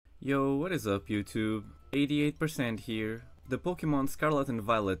Yo, what is up YouTube? 88% here. The Pokemon Scarlet and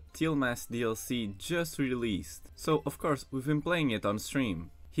Violet Teal Mask DLC just released, so of course we've been playing it on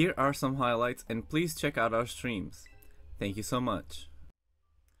stream. Here are some highlights and please check out our streams. Thank you so much.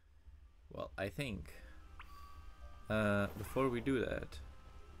 Well, I think before we do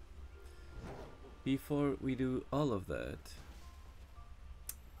all of that,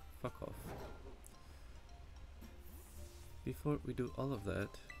 fuck off. Before we do all of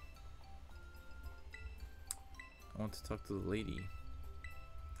that, I want to talk to the lady.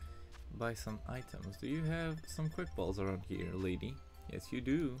 Buy some items. Do you have some quick balls around here, lady? Yes, you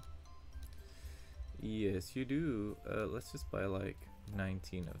do. Yes, you do. Let's just buy like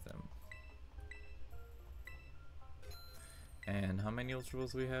 19 of them. And how many Ultra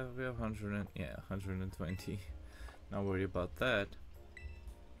Balls we have? We have 120. Not worry about that.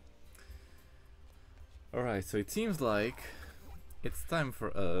 Alright, so it seems like it's time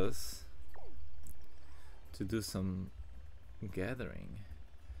for us to do some gathering.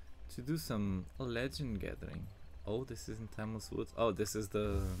 To do some legend gathering. Oh, this isn't Timeless Woods. Oh, this is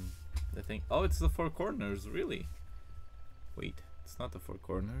the thing. Oh, it's the Four Corners, really? Wait, it's not the Four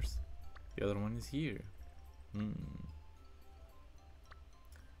Corners. The other one is here.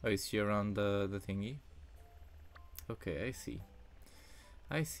 Oh, is she around the thingy? Okay, I see.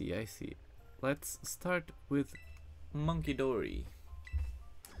 I see. Let's start with Monkey Dory.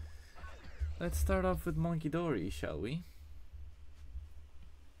 Let's start off with Monkey Dory, shall we?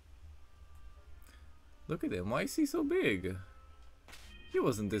 Look at him, why is he so big? He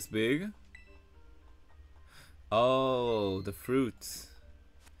wasn't this big. Oh, the fruits.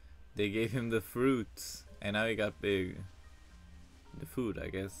 They gave him the fruits, and now he got big. The food, I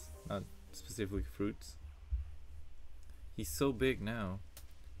guess, not specifically fruits. He's so big now.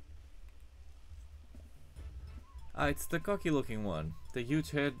 Ah, it's the cocky looking one. The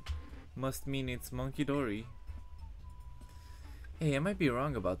huge head must mean it's Monkey Dory. Hey, I might be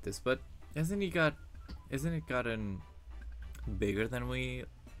wrong about this, but hasn't it gotten bigger than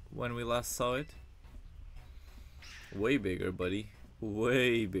when we last saw it? Way bigger, buddy.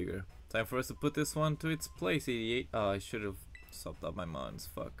 Way bigger. Time for us to put this one to its place, 88. Oh, I should have swapped out my mons.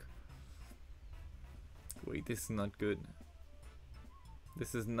 Fuck. Wait, this is not good.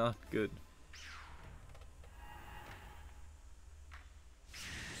 This is not good.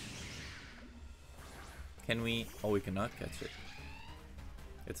 Can we? Oh, we cannot catch it.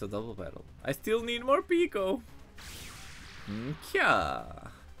 It's a double battle. I still need more Pico. Kya.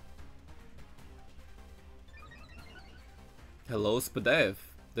 Hello, Spadev.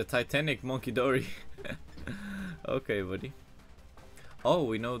 The Titanic Monkey Dory. Okay, buddy. Oh,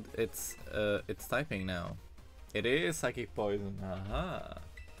 we know it's typing now. It is Psychic Poison. Aha.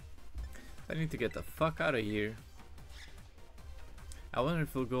 I need to get the fuck out of here. I wonder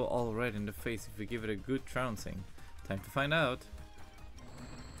if we'll go all red in the face if we give it a good trouncing. Time to find out.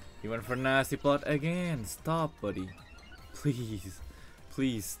 You went for nasty plot again. Stop, buddy. Please.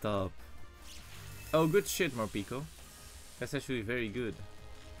 Please stop. Oh, good shit, Morpico. That's actually very good.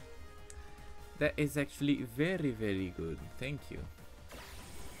 That is actually very, very good. Thank you.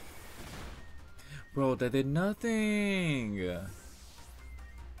 Bro, that did nothing.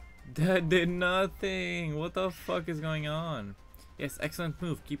 That did nothing. What the fuck is going on? Yes, excellent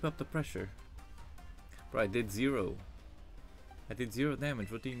move. Keep up the pressure. Bro, I did 0. I did 0 damage.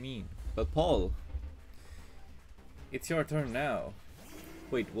 What do you mean? But Paul, it's your turn now.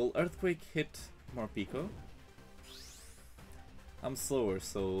 Wait, will Earthquake hit Morpico? I'm slower,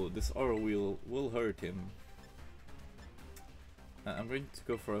 so this aura wheel will hurt him. I'm going to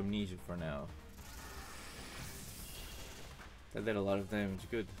go for Amnesia for now. That did a lot of damage.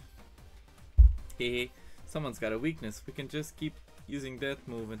 Good. Hey, someone's got a weakness. We can just keep using that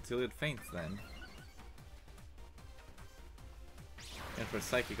move until it faints then. And for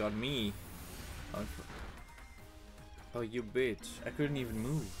Psychic on me. Oh, you bitch. I couldn't even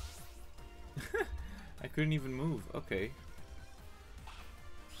move. I couldn't even move. Okay.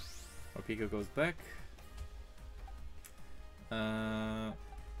 Morpico goes back. I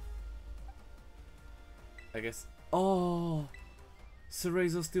guess. Oh!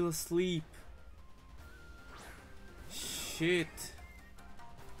 Cerezo's still asleep. Shit.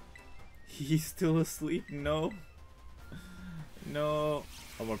 He's still asleep. No. No.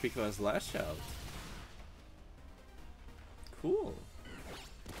 Oh, Morpico has Lash Out. Cool.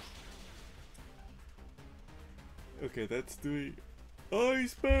 Okay, that's doing. Oh,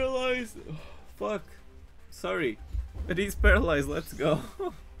 he's paralyzed. Oh, fuck. Sorry. But he's paralyzed. Let's go.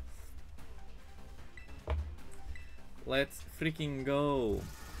 Let's freaking go.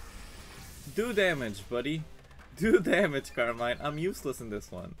 Do damage, buddy. Do damage, Carmine. I'm useless in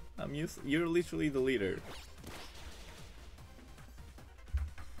this one. You're literally the leader.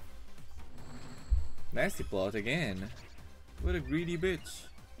 Nasty plot again. What a greedy bitch.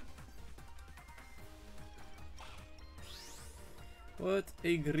 What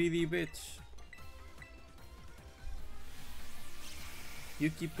a greedy bitch. You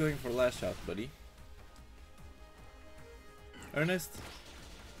keep going for last shot, buddy. Ernest?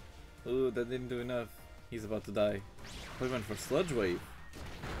 Ooh, that didn't do enough. He's about to die. We went for Sludge Wave.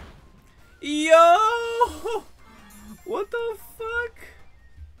 Yo! What the fuck?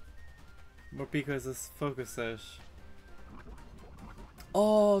 Morpeko has a focus sash.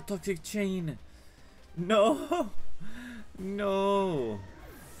 Oh, Toxic Chain. No! No!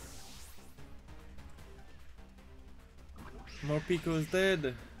 Morpeko is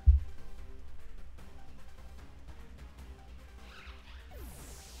dead.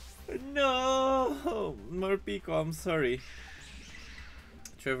 No! Morpeko, I'm sorry.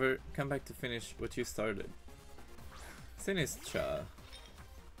 Trevor, come back to finish what you started. Sinistra.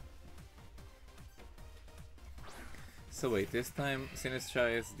 So wait, this time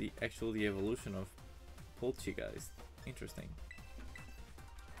Sinistra is the evolution of Poltergeist. Interesting.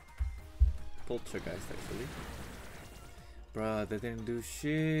 Poltergeist, actually. Bruh, that didn't do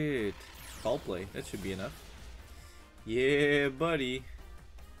shit. Foul play, that should be enough. Yeah, buddy.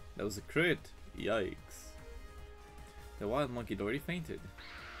 That was a crit. Yikes. The wild monkey already fainted.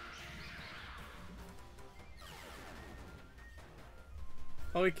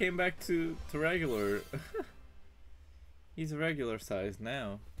 Oh, he came back to regular. He's a regular size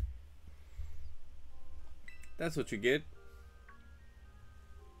now. That's what you get.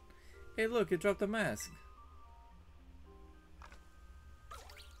 Hey look, it dropped a mask.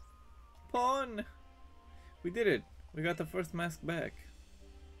 Pawn! We did it. We got the first mask back.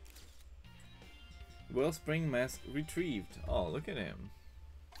 Wellspring mask retrieved. Oh, look at him.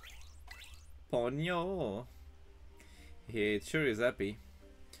 Ponyo! Yeah, it sure is happy.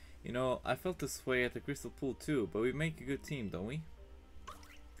 You know, I felt this way at the Crystal Pool too, but we make a good team, don't we?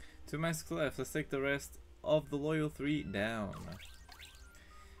 2 masks left, let's take the rest of the loyal 3 down.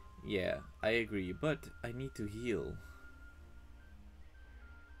 Yeah, I agree, but I need to heal.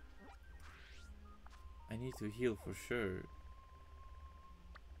 I need to heal for sure.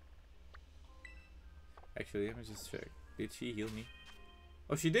 Actually, let me just check. Did she heal me?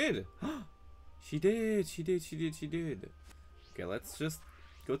 Oh, she did! She did! Okay, let's just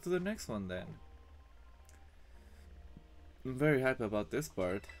go to the next one then. I'm very happy about this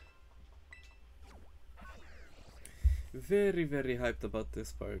part. Very hyped about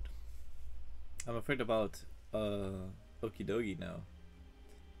this part. I'm afraid about Okidogi now.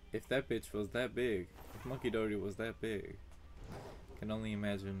 If that bitch was that big, if Monkey Dory was that big, I can only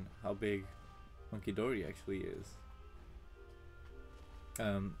imagine how big Monkey Dory actually is.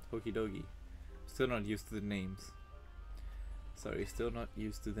 Okidogi. Still not used to the names. Sorry, still not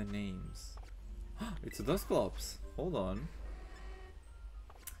used to the names. It's a Dusclops. Hold on.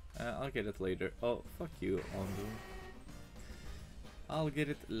 I'll get it later. Oh, fuck you, Ondo. I'll get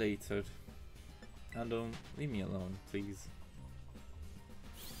it later. Ondo, leave me alone, please.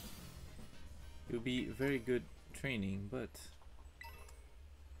 It would be very good training, but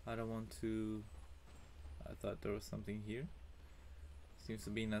I don't want to. I thought there was something here. Seems to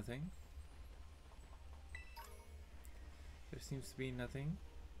be nothing. There seems to be nothing.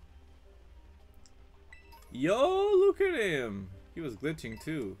 Yo, look at him! He was glitching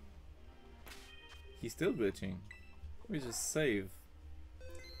too. He's still glitching. Let me just save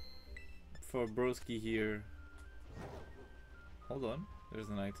for Broski here. Hold on, there's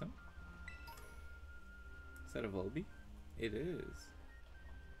an item. Is that a Volby? It is.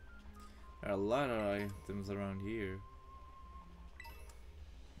 There are a lot of items around here.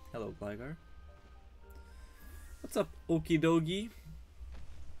 Hello, Gligar. What's up, Okidogi?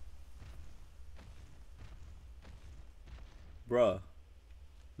 Bruh.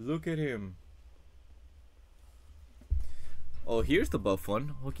 Look at him. Oh, here's the buff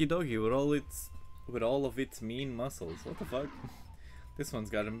one. Okidogi with all of its mean muscles. What the fuck? This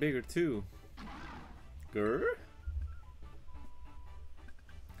one's gotten bigger too. Grr?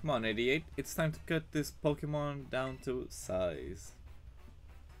 Come on, 88. It's time to cut this Pokemon down to size.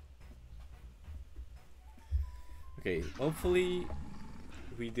 Okay, hopefully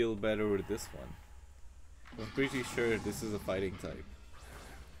we deal better with this one. I'm pretty sure this is a fighting type.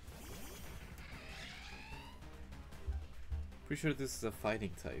 Pretty sure this is a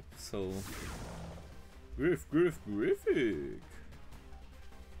fighting type, so... Griffic!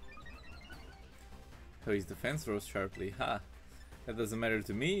 Oh, his defense rose sharply. Ha! That doesn't matter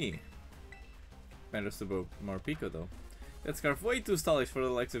to me! Matters to Morpeko though. That scarf way too stylish for the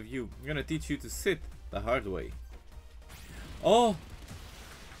likes of you. I'm gonna teach you to sit the hard way. Oh!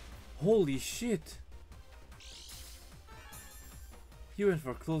 Holy shit! You went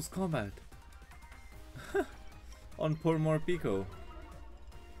for close combat. On poor Morpeko.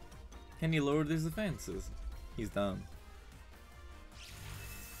 Can you lower these defenses? He's down.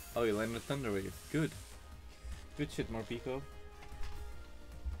 Oh, you landed Thunder Wave. Good. Good shit, Morpeko.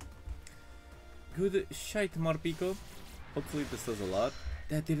 Good shite, Morpeko. Hopefully this does a lot.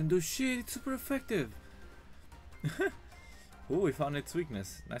 That didn't do shit, it's super effective. Ooh, we found its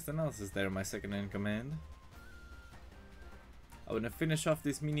weakness. Nice analysis there, my second in command. I wanna finish off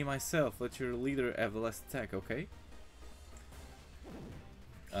this mini myself. Let your leader have the last attack, okay?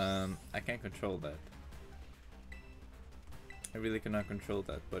 I can't control that. I really cannot control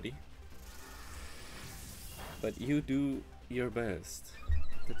that, buddy. But you do your best.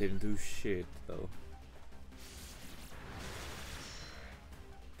 That didn't do shit, though.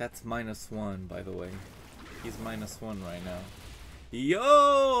 That's -1, by the way. He's -1 right now.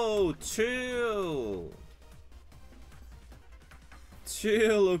 Yo! Chill!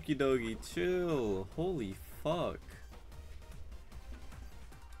 Chill, okie dokie, chill. Holy fuck.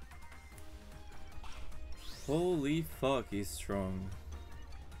 Holy fuck, he's strong.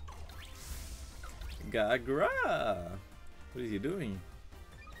 Gagra! What is he doing?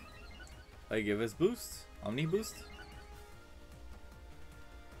 I give us boost. Omni boost?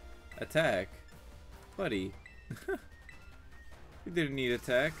 Attack. Buddy. We didn't need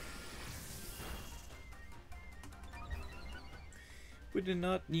attack. We did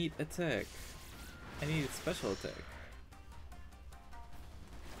not need attack. I needed special attack.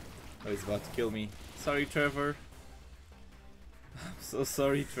 Oh, he's about to kill me. Sorry, Trevor. I'm so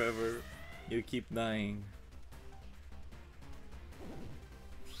sorry, Trevor. You keep dying.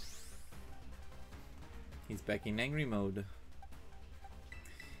 He's back in angry mode.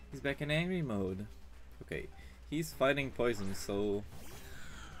 He's back in angry mode. Okay, he's fighting poison, so...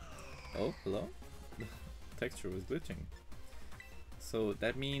 Oh, hello? The texture was glitching. So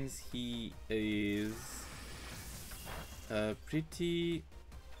that means he is... pretty...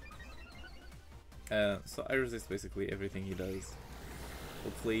 so I resist basically everything he does.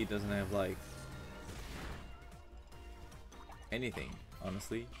 Hopefully he doesn't have like... anything,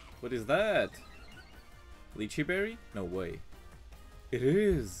 honestly. What is that? Lychee berry? No way. It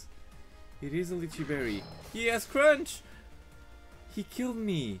is! It is a lychee berry. He has crunch! He killed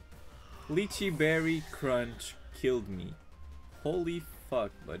me! Lychee berry crunch killed me. Holy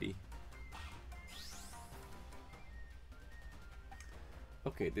fuck, buddy.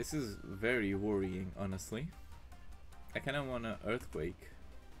 Okay, this is very worrying, honestly. I kinda wanna earthquake.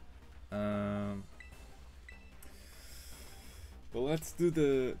 Well, let's do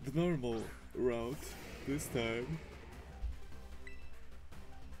the normal route this time.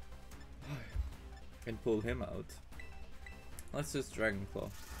 And pull him out. Let's just Dragon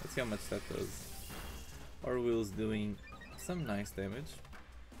Claw. Let's see how much that does. Our wheel's doing some nice damage.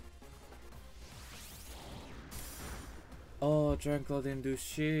 Oh, Dragon Claw didn't do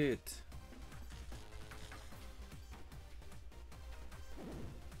shit.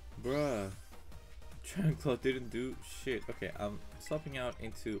 Bruh. Dragon Claw didn't do shit. Okay, I'm swapping out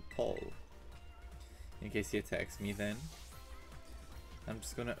into Paul. In case he attacks me then. I'm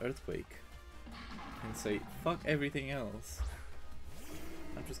just gonna Earthquake. And say, fuck everything else.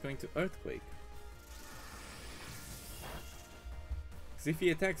 I'm just going to Earthquake. Because if he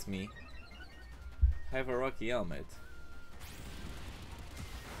attacks me, I have a Rocky Helmet.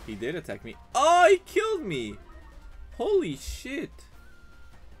 He did attack me. Oh, he killed me! Holy shit!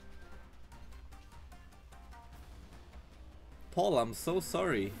 Paul, I'm so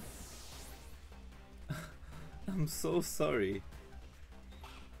sorry. I'm so sorry.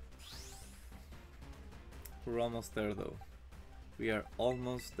 We're almost there though. We are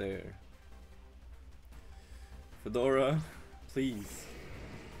almost there. Fedora, please.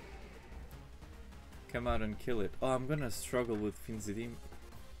 Come out and kill it. Oh, I'm gonna struggle with Fizidimpi?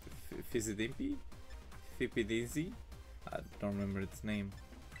 Fipidizzi? I don't remember its name.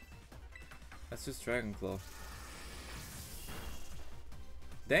 That's just Dragon Claw.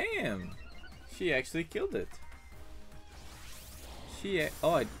 Damn! She actually killed it. She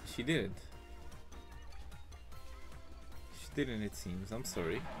didn't. She didn't, it seems. I'm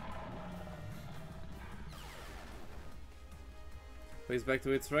sorry. But it's back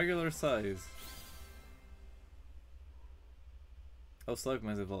to its regular size. Oh,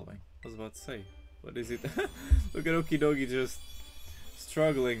 Slugma's evolving. I was about to say. What is it? Look at Okidogi just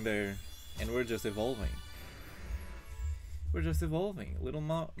struggling there. And we're just evolving. We're just evolving. Little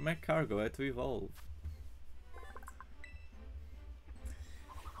mech cargo had to evolve.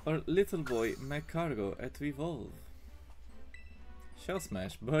 Or little boy mech cargo had to evolve. Shell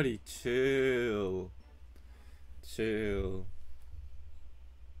smash, buddy, chill. Chill.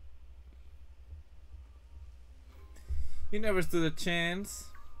 You never stood a chance.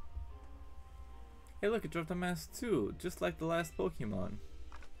 Hey look, it dropped a mask too, just like the last Pokemon.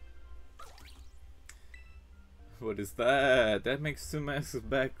 What is that? That makes 2 masks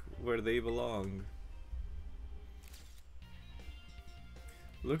back where they belong.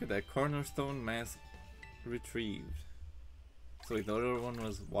 Look at that, cornerstone mask retrieved. So the other one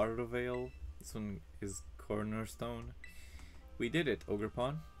was Water Veil, this one is Cornerstone. We did it,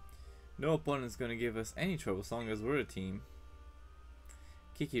 Ogrepon. No opponent's gonna give us any trouble as long as we're a team.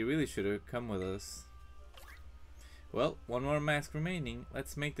 Kiki really should have come with us. Well, 1 more mask remaining.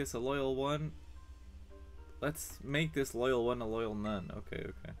 Let's make this a loyal one. Let's make this loyal one a loyal none. Okay,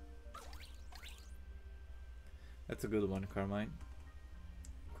 okay. That's a good one, Carmine.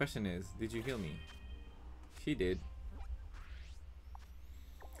 Question is, did you heal me? She did.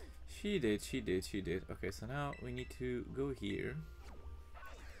 She did, she did, she did. Okay, so now we need to go here.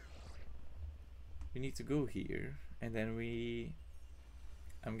 We need to go here, and then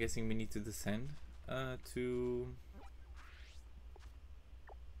I'm guessing we need to descend to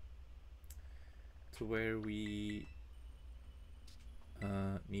where we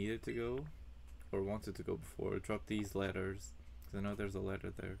needed to go, or wanted to go before. Drop these ladders, because I know there's a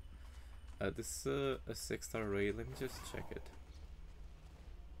ladder there. This is a 6-star raid. Let me just check it.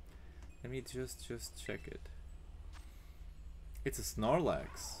 Let me just check it. It's a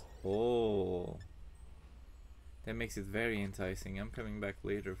Snorlax. Oh, that makes it very enticing. I'm coming back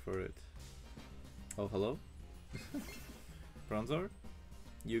later for it. Oh, hello? Bronzor?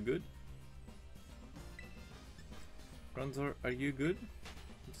 You good? Bronzor, are you good?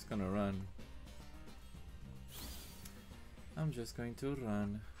 I'm just gonna run. I'm just going to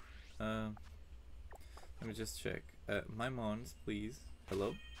run. Let me just check. My mons, please.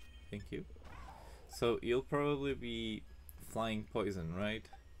 Hello? Thank you. So you'll probably be flying poison, right?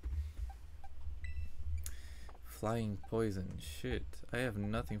 Flying poison. Shit. I have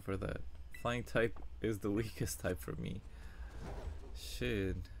nothing for that. Flying type is the weakest type for me.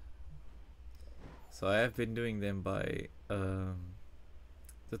 Shit. So I have been doing them by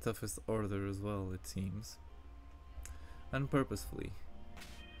the toughest order as well, it seems. Unpurposefully.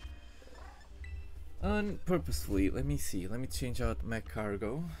 Unpurposefully. Let me see. Let me change out my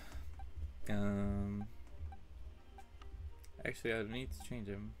cargo. Actually, I don't need to change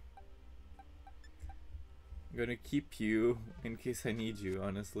them. I'm gonna keep you in case I need you,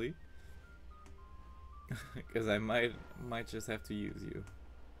 honestly. Because I might just have to use you.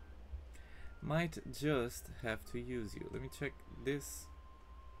 Might just have to use you. Let me check this.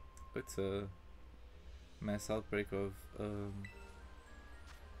 It's a mass outbreak of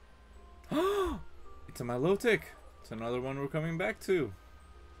it's a Milotic. It's another one we're coming back to.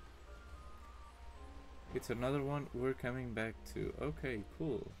 It's another one we're coming back to. Okay,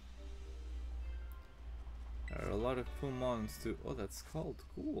 cool. There are a lot of cool mons too. Oh, that's called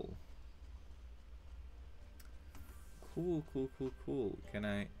cool. Cool, cool, cool, cool. Can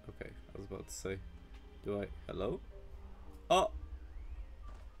I? Okay, I was about to say. Do I? Hello? Oh!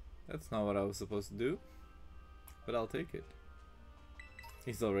 That's not what I was supposed to do. But I'll take it.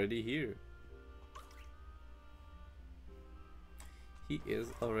 He's already here. He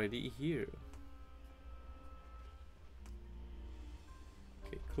is already here.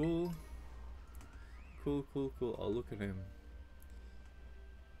 Okay, cool. Cool, cool, cool. Oh, look at him.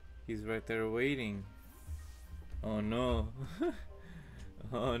 He's right there waiting. Oh no.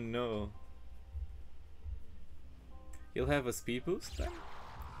 Oh no. He'll have a speed boost then?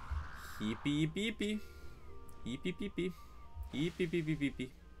 Heepy peepee. Heepy peepee. Heepy peepee peepee.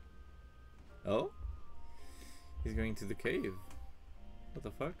 Oh? He's going to the cave. What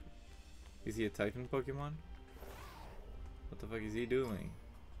the fuck? Is he a Titan Pokemon? What the fuck is he doing?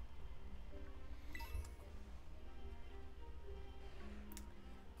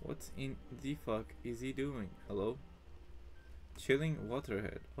 What in the fuck is he doing? Hello? Chilling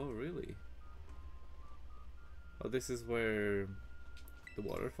Waterhead. Oh, really? Oh, this is where the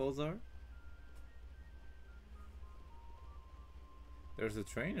waterfalls are? There's a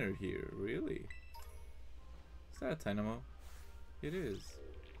trainer here, really? Is that a Tynamo? It is.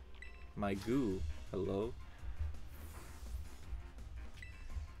 My goo. Hello?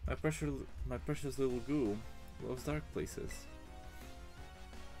 My precious little goo loves dark places.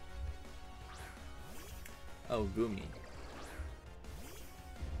 Oh, Goomy.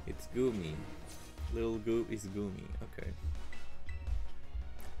 It's Goomy. Little goo is Goomy. Okay.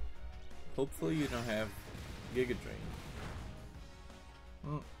 Hopefully you don't have Giga Drain.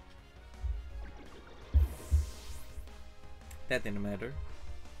 That didn't matter.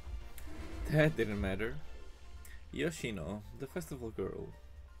 That didn't matter. Yoshino, the festival girl.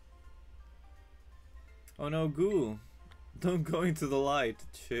 Oh no, Goo! Don't go into the light.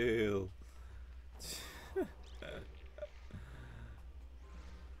 Chill.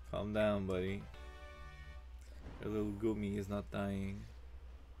 Calm down, buddy. Your little Gumi is not dying.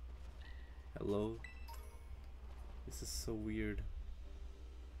 Hello? This is so weird.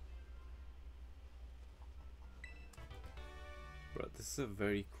 Bro, this is a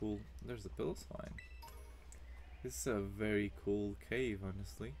very cool... There's the pill spine. This is a very cool cave,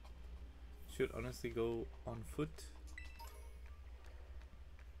 honestly. Should honestly go on foot.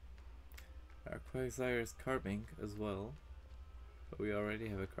 Our Quasar's carving as well. But we already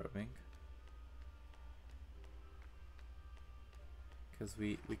have a carving. Because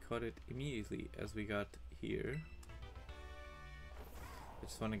we caught it immediately as we got here. I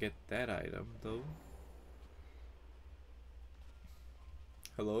just want to get that item though.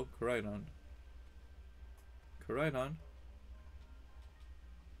 Hello, Koraidon. Koraidon.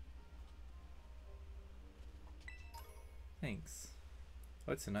 Thanks.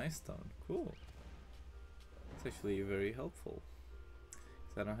 Oh, it's an ice stone. Cool. It's actually very helpful.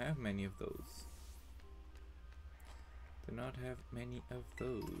 Because I don't have many of those. Do not have many of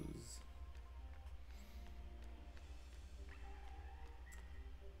those.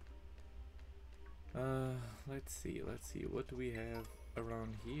 Let's see. What do we have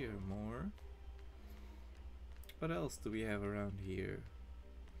around here more? What else do we have around here?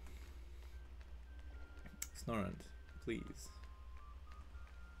 Snorant, please.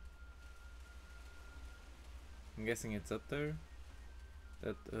 I'm guessing it's up there.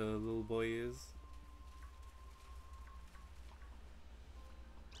 That little boy is.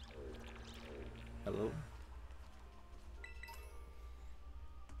 Hello?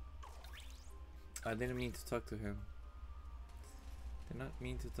 I didn't mean to talk to him. Did not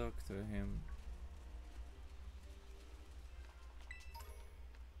mean to talk to him.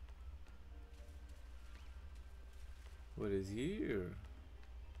 What is here?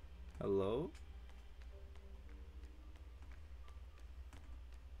 Hello?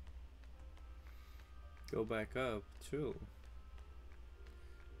 Go back up, chill.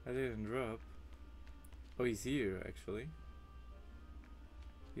 I didn't drop. Oh, he's here actually.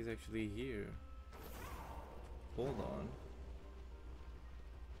 He's actually here. Hold on.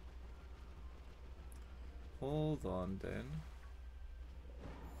 Hold on then.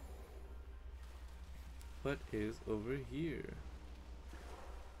 What is over here?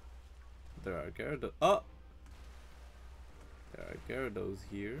 There are Gyarados. Oh! There are Gyarados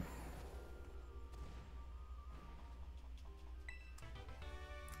here.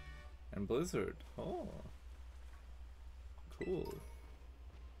 And Blizzard. Oh. Cool.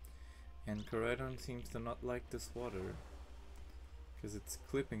 And Koraidon seems to not like this water. Because it's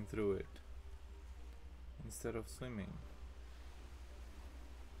clipping through it. Instead of swimming.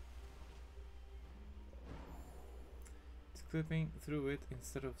 It's clipping through it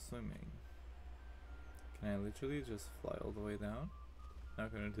instead of swimming. Can I literally just fly all the way down?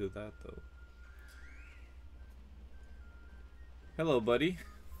 Not gonna do that though. Hello, buddy.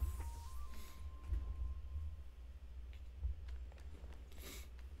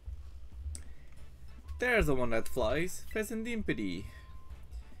 There's the one that flies. Pheasant-Dimpity.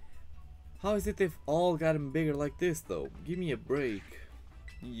 How is it they've all gotten bigger like this though? Give me a break.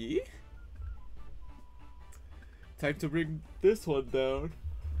 Yeah? Time to bring this one down.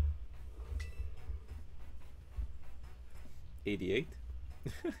 88.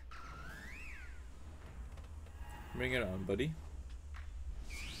 Bring it on, buddy.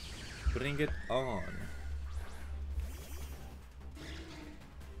 Bring it on.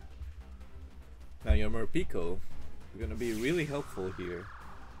 Now your Morpeko is gonna be really helpful here.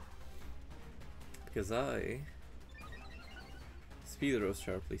 Because I speed rose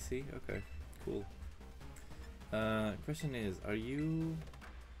sharply, see? Okay, cool. Question is, are you...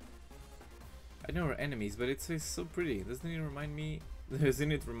 I know we're enemies, but it's so pretty. Doesn't it remind me...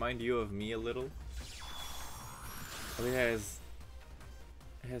 Doesn't it remind you of me a little? Oh, it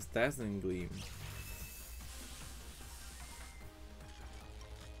has Dazzling Gleam.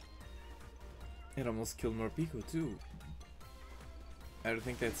 It almost killed Morpeko too. I don't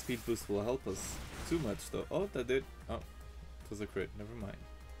think that speed boost will help us too much though. Oh, that did. Oh, it was a crit. Never mind.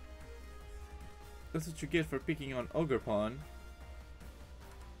 That's what you get for picking on Ogerpon.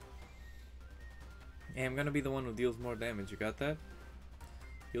 Hey, I'm gonna be the one who deals more damage. You got that?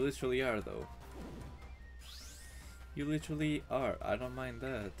 You literally are though. You literally are. I don't mind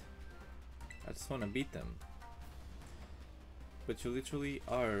that. I just want to beat them. But you literally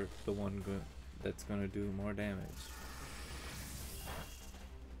are the one that's gonna do more damage.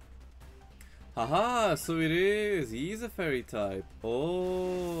 Haha, so it is. He's a fairy type.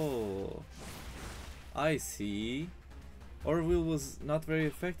 Oh, I see. Orville was not very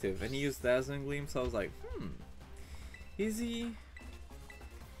effective, and he used Dazzling Gleam, so I was like, is he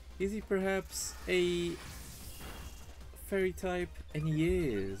perhaps a fairy type? And he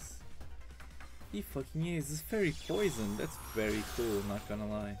is. He fucking is. It's fairy poison. That's very cool, not gonna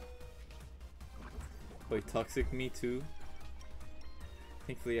lie. Wait, toxic me too?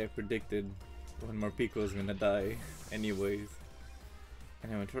 Thankfully I predicted when Morpeko was gonna die anyways.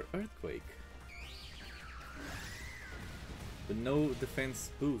 And I went for Earthquake. But no defense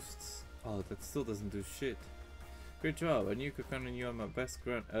boosts. Oh, that still doesn't do shit. Great job. I knew Kokon and you are my best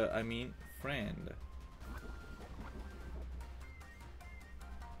friend.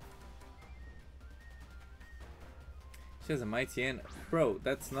 She has a mighty end. Bro,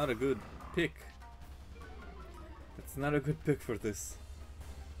 that's not a good pick. That's not a good pick for this.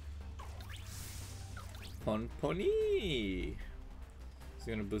 Ponponi! He's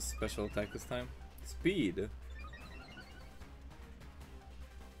gonna boost special attack this time. Speed!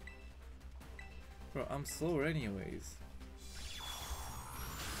 Bro, I'm slower anyways.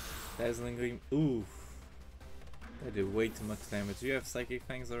 Dazzling Gleam. Oof. That did way too much damage. Do you have Psychic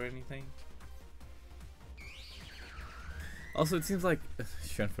Fangs or anything? Also, it seems like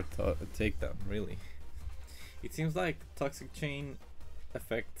she went for takedown, really. It seems like Toxic Chain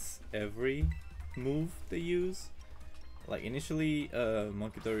affects every move they use. Like initially,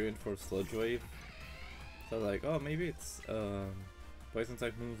 Monkey Dory went for Sludge Wave. So like, oh, maybe it's Poison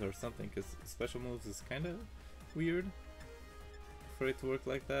type moves or something, because special moves is kind of weird for it to work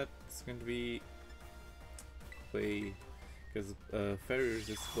like that. It's going to be way, because Fairy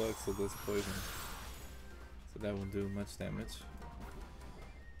resists Bug, so does Poison. So that won't do much damage.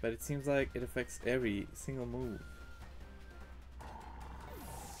 But it seems like it affects every single move.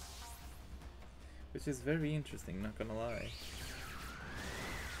 Which is very interesting, not gonna lie.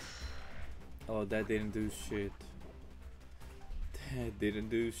 Oh, that didn't do shit. That didn't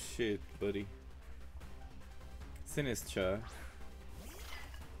do shit, buddy. Sinistra.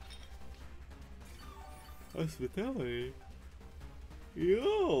 Hospitality.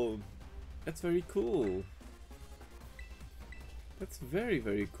 Yo! That's very cool. That's very,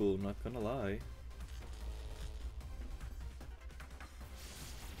 very cool, not gonna lie.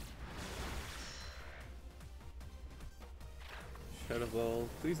 Shadow Ball,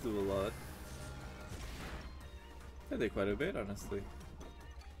 please do a lot. That did quite a bit, honestly.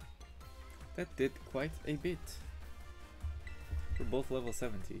 That did quite a bit. We're both level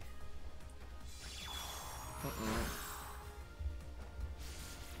 70.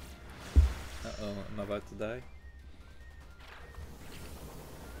 Uh-oh, I'm about to die.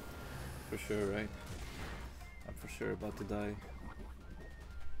 For sure, right? I'm for sure about to die.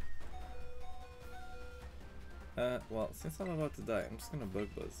 Well, since I'm about to die, I'm just gonna Bug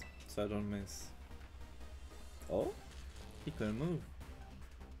Buzz, so I don't miss. Oh? He couldn't move.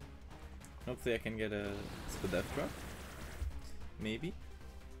 Hopefully I can get a Spadef drop. Maybe.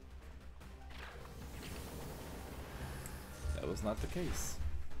 That was not the case.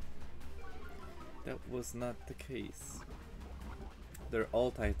 That was not the case. They're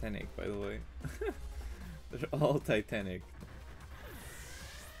all Titanic, by the way. They're all Titanic.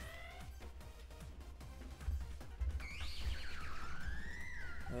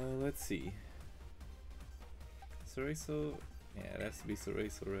 Let's see. Soreso? Yeah, it has to be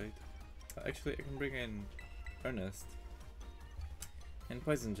Soreso, right? Actually, I can bring in Ernest. And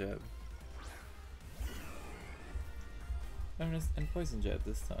Poison Jab. Ernest and Poison Jab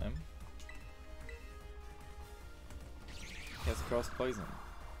this time. He has Cross Poison.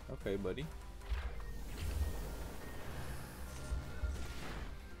 Okay, buddy.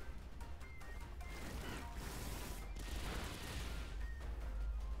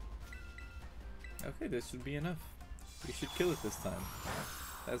 Okay, this should be enough. We should kill it this time.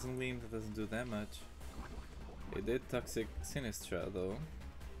 Dazzling Gleam, that doesn't do that much. It did Toxic Sinistra though.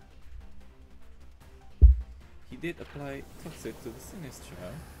 He did apply Toxic to the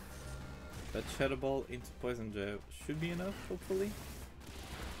Sinistra. But Shadow Ball into Poison Jab should be enough, hopefully.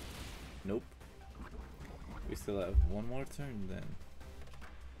 Nope. We still have one more turn then.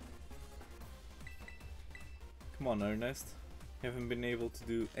 Come on, Ernest. You haven't been able to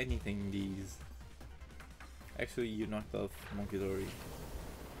do anything these. Actually, you knocked off Monkey Dory.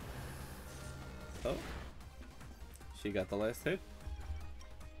 Oh. She got the last hit.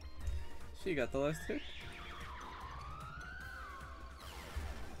 She got the last hit.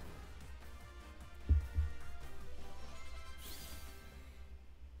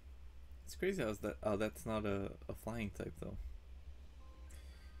 crazy how's that. Oh, that's not a flying type though.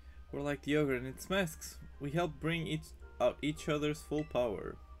 We're like the ogre and its masks. We help bring out each other's full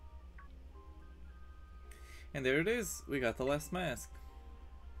power. And there it is. We got the last mask.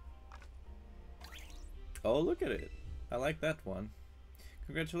 Oh, look at it. I like that one.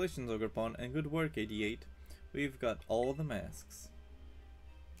 Congratulations, Ogrepon, and good work, 88. We've got all the masks.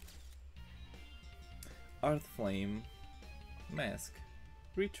 Earth Flame mask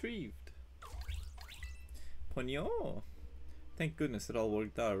retrieved. Ponyo! Thank goodness it all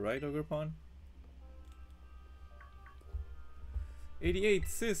worked out, right, Ogrepon? 88,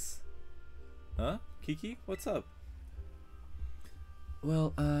 sis! Huh? Kiki? What's up?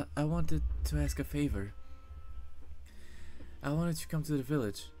 Well, I wanted to ask a favor. I wanted to come to the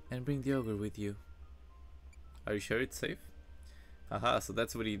village and bring the ogre with you. Are you sure it's safe? Haha, so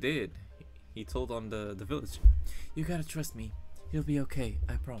that's what he did. He told on the village. You gotta trust me. You'll be okay,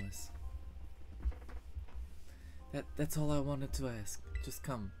 I promise. That's all I wanted to ask. Just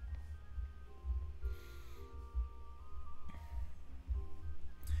come.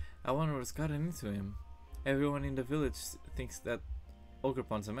 I wonder what's gotten into him. Everyone in the village thinks that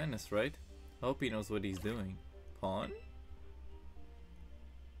Ogrepon's a menace, right? I hope he knows what he's doing. Pawn?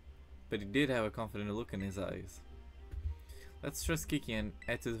 But he did have a confident look in his eyes. Let's trust Kiki and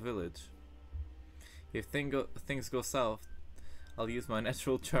head to the village. If things go south, I'll use my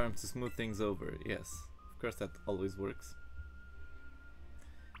natural charm to smooth things over. Yes, of course that always works.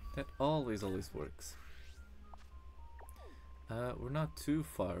 That always works. We're not too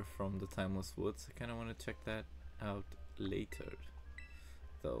far from the Timeless Woods. I kind of want to check that out later,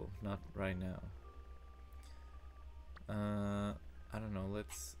 though not right now. I don't know.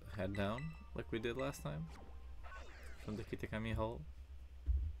 Let's head down like we did last time from the Kitakami Hall.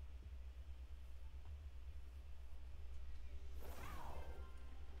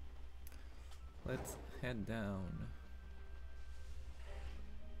 Let's head down.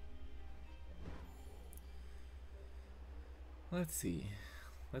 Let's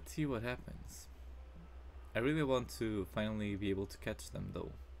see what happens. I really want to finally be able to catch them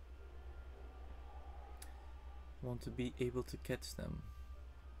though. Want to be able to catch them.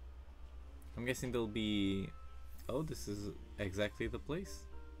 I'm guessing they'll be... Oh, this is exactly the place.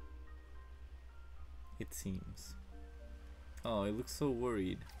 It seems. Oh, it looks so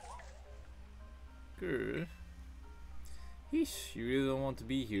worried. Grr. Yeesh, you really don't want to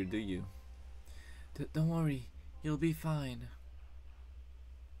be here, do you? Don't worry, you'll be fine.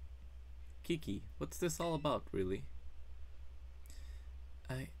 Kiki, what's this all about, really?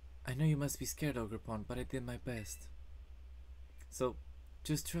 I know you must be scared, Ogrepon, but I did my best. So,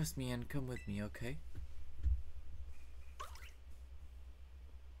 just trust me and come with me, okay?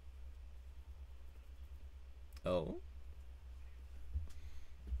 Oh?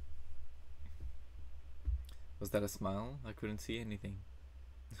 Was that a smile? I couldn't see anything.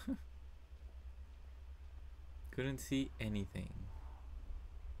 Couldn't see anything.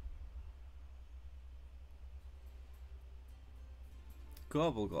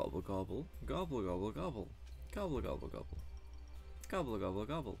 Gobble gobble gobble, gobble gobble gobble, gobble gobble gobble, gobble gobble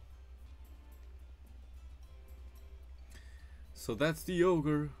gobble. So that's the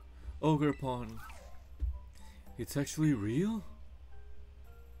Ogrepon. It's actually real?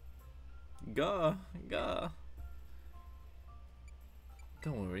 Gah.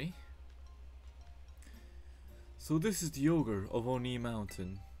 Don't worry. So this is the ogre of Oni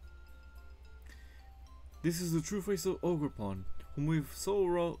Mountain. This is the true face of Ogrepon, whom we've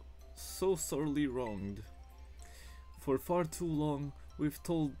so sorely wronged. For far too long, we've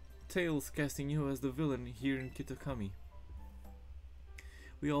told tales casting you as the villain here in Kitakami.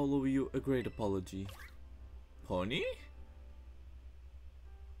 We all owe you a great apology. Pony?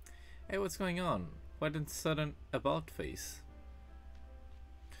 Hey, what's going on? Why the sudden about face?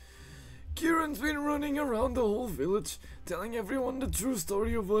 Kieran's been running around the whole village, telling everyone the true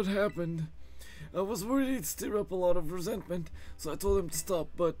story of what happened. I was worried he'd stir up a lot of resentment, so I told him to stop,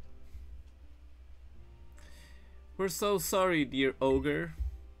 but... We're so sorry, dear ogre.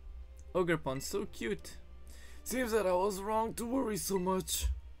 Ogrepon's so cute. Seems that I was wrong to worry so much.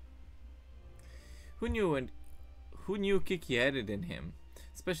 Who knew Kiki had it in him?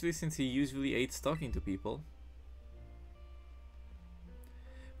 Especially since he usually hates talking to people.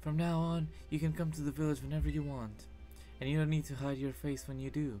 From now on, you can come to the village whenever you want. And you don't need to hide your face when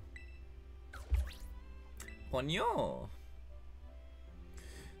you do. Ponyo!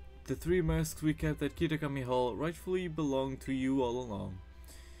 The 3 masks we kept at Kitakami Hall rightfully belong to you all along.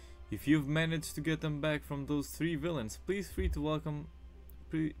 If you've managed to get them back from those 3 villains, please feel welcome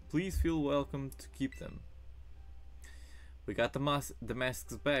to keep them. We got the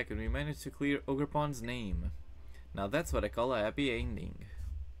masks back and we managed to clear Ogreppon's name. Now that's what I call a happy ending.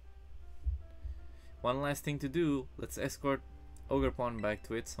 One last thing to do. Let's escort Ogrepon back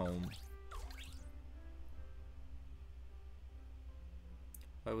to its home.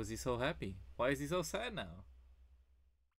 Why was he so happy? Why is he so sad now?